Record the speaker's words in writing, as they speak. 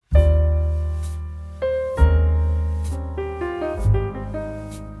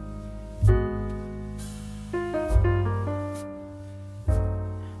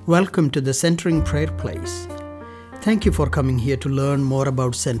Welcome to the Centering Prayer Place. Thank you for coming here to learn more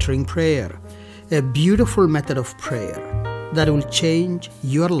about centering prayer, a beautiful method of prayer that will change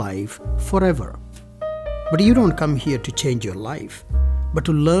your life forever. But you don't come here to change your life, but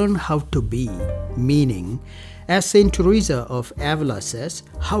to learn how to be, meaning, as Saint Teresa of Avila says,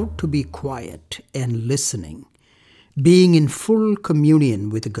 how to be quiet and listening, being in full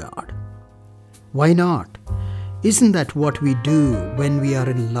communion with God. Why not? Isn't that what we do when we are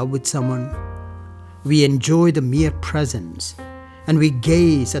in love with someone? We enjoy the mere presence and we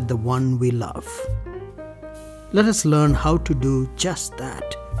gaze at the one we love. Let us learn how to do just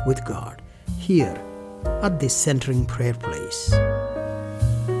that with God here at this Centering Prayer Place.